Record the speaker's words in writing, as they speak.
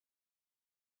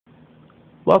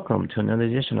Welcome to another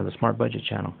edition of the Smart Budget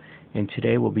Channel, and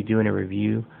today we'll be doing a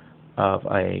review of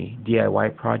a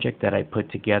DIY project that I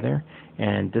put together,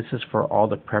 and this is for all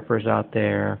the preppers out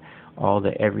there, all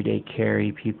the everyday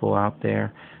carry people out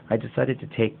there. I decided to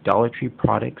take Dollar Tree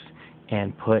products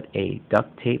and put a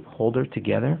duct tape holder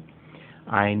together.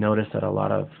 I noticed that a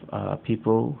lot of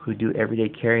people who do everyday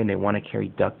carry and they want to carry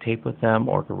duct tape with them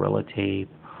or Gorilla Tape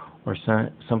or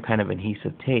some kind of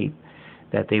adhesive tape,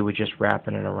 that they would just wrap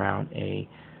it around a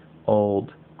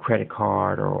old credit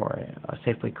card or a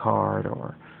Safeway card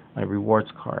or a rewards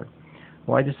card.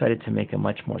 Well, I decided to make a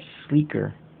much more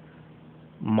sleeker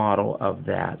model of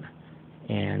that,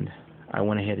 and I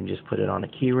went ahead and just put it on a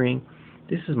key ring.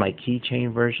 This is my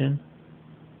keychain version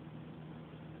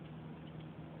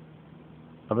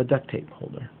of a duct tape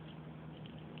holder.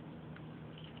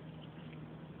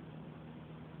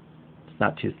 It's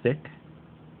not too thick,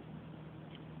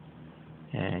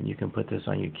 and you can put this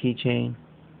on your keychain,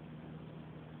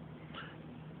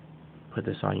 put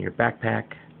this on your backpack,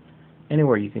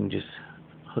 anywhere. You can just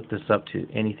hook this up to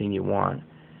anything you want,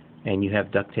 and you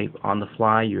have duct tape on the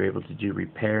fly. You're able to do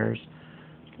repairs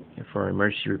for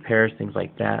emergency repairs, things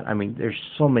like that. I mean, there's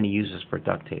so many uses for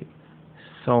duct tape,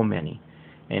 so many,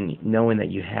 and knowing that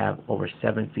you have over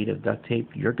 7 feet of duct tape,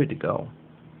 you're good to go.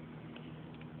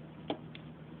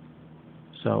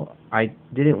 So I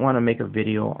didn't want to make a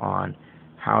video on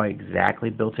how I exactly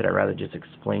built it. I'd rather just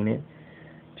explain it,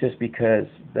 just because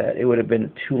that it would have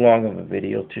been too long of a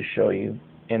video to show you.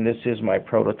 And this is my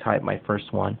prototype, my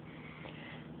first one.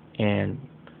 And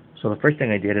so the first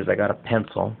thing I did is I got a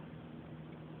pencil,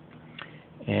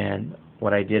 and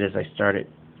what I did is I started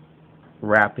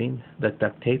wrapping the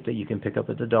duct tape that you can pick up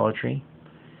at the Dollar Tree.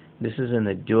 This is in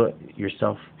the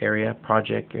do-it-yourself area,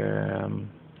 project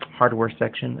hardware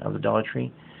section of the Dollar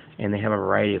Tree, and they have a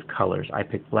variety of colors. I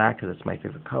picked black because it's my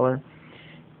favorite color,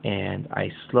 and I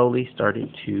slowly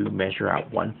started to measure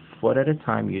out 1 foot at a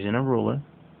time using a ruler.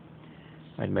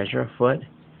 I'd measure a foot,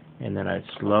 and then I'd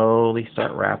slowly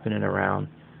start wrapping it around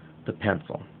the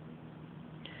pencil.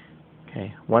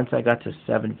 Okay, once I got to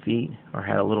 7 feet, or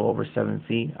had a little over 7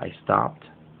 feet, I stopped,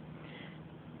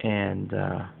 and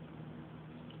of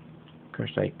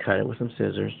course I cut it with some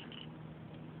scissors,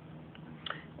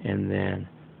 and then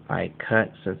I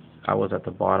cut, since I was at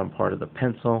the bottom part of the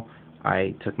pencil,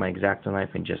 I took my X-Acto knife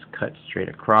and just cut straight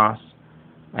across.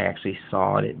 I actually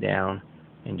sawed it down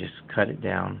and just cut it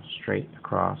down straight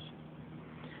across.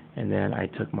 And then I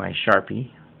took my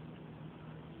Sharpie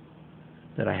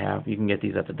that I have, you can get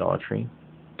these at the Dollar Tree,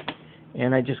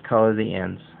 and I just colored the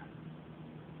ends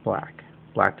black,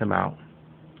 blacked them out.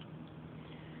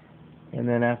 And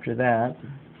then after that,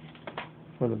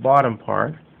 for the bottom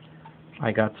part,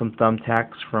 I got some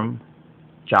thumbtacks from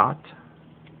Duct.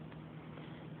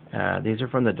 These are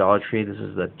from the Dollar Tree. This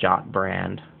is the Duct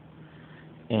brand,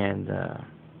 and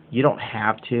you don't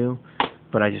have to,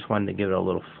 but I just wanted to give it a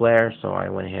little flair, so I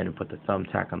went ahead and put the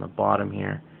thumbtack on the bottom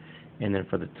here. And then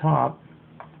for the top,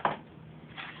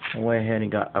 I went ahead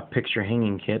and got a picture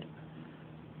hanging kit,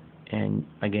 and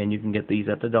again, you can get these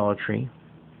at the Dollar Tree.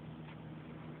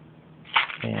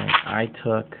 And I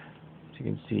took, as you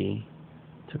can see,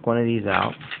 took one of these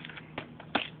out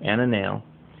and a nail.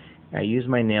 I used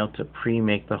my nail to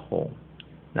pre-make the hole,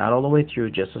 not all the way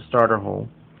through, just a starter hole,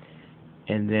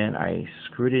 and then I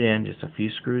screwed it in, just a few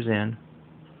screws in,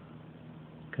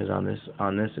 because on this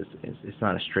it's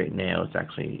not a straight nail. It's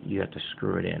actually, you have to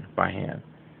screw it in by hand.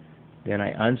 Then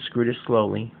I unscrewed it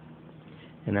slowly,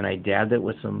 and then I dabbed it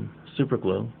with some super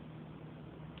glue.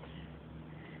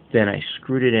 Then I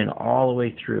screwed it in all the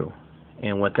way through,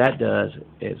 and what that does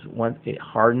is once it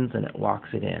hardens and it locks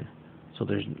it in, so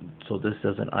this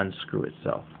doesn't unscrew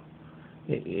itself.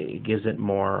 It gives it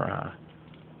more, a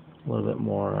little bit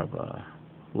more of a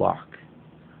lock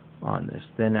on this.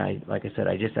 Then like I said,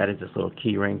 I just added this little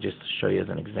key ring just to show you as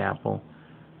an example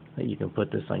that you can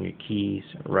put this on your keys,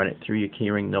 run it through your key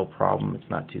ring, no problem. It's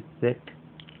not too thick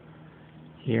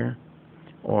here.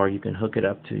 Or you can hook it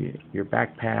up to your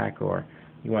backpack, or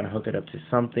you want to hook it up to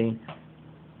something,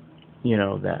 you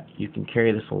know, that you can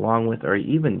carry this along with, or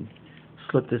even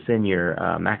slip this in your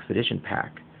Max Edition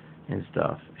pack and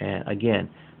stuff. And again,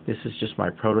 this is just my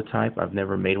prototype. I've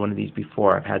never made one of these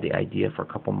before. I've had the idea for a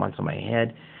couple months in my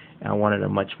head, and I wanted a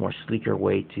much more sleeker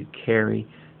way to carry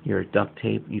your duct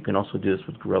tape. You can also do this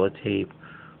with Gorilla Tape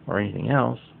or anything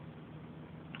else,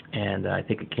 and I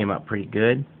think it came out pretty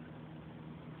good.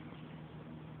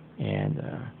 And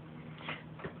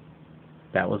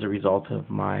that was a result of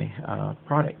my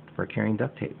product for carrying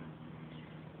duct tape.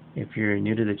 If you're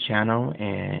new to the channel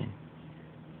and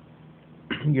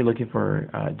you're looking for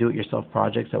do-it-yourself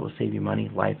projects that will save you money,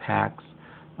 life hacks,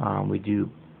 We do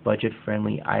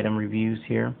budget-friendly item reviews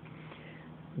here.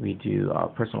 We do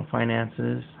personal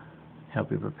finances,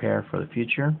 help you prepare for the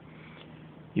future.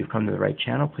 You've come to the right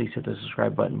channel. Please hit the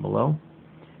subscribe button below.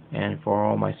 And for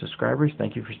all my subscribers,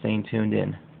 thank you for staying tuned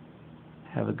in.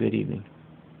 Have a good evening.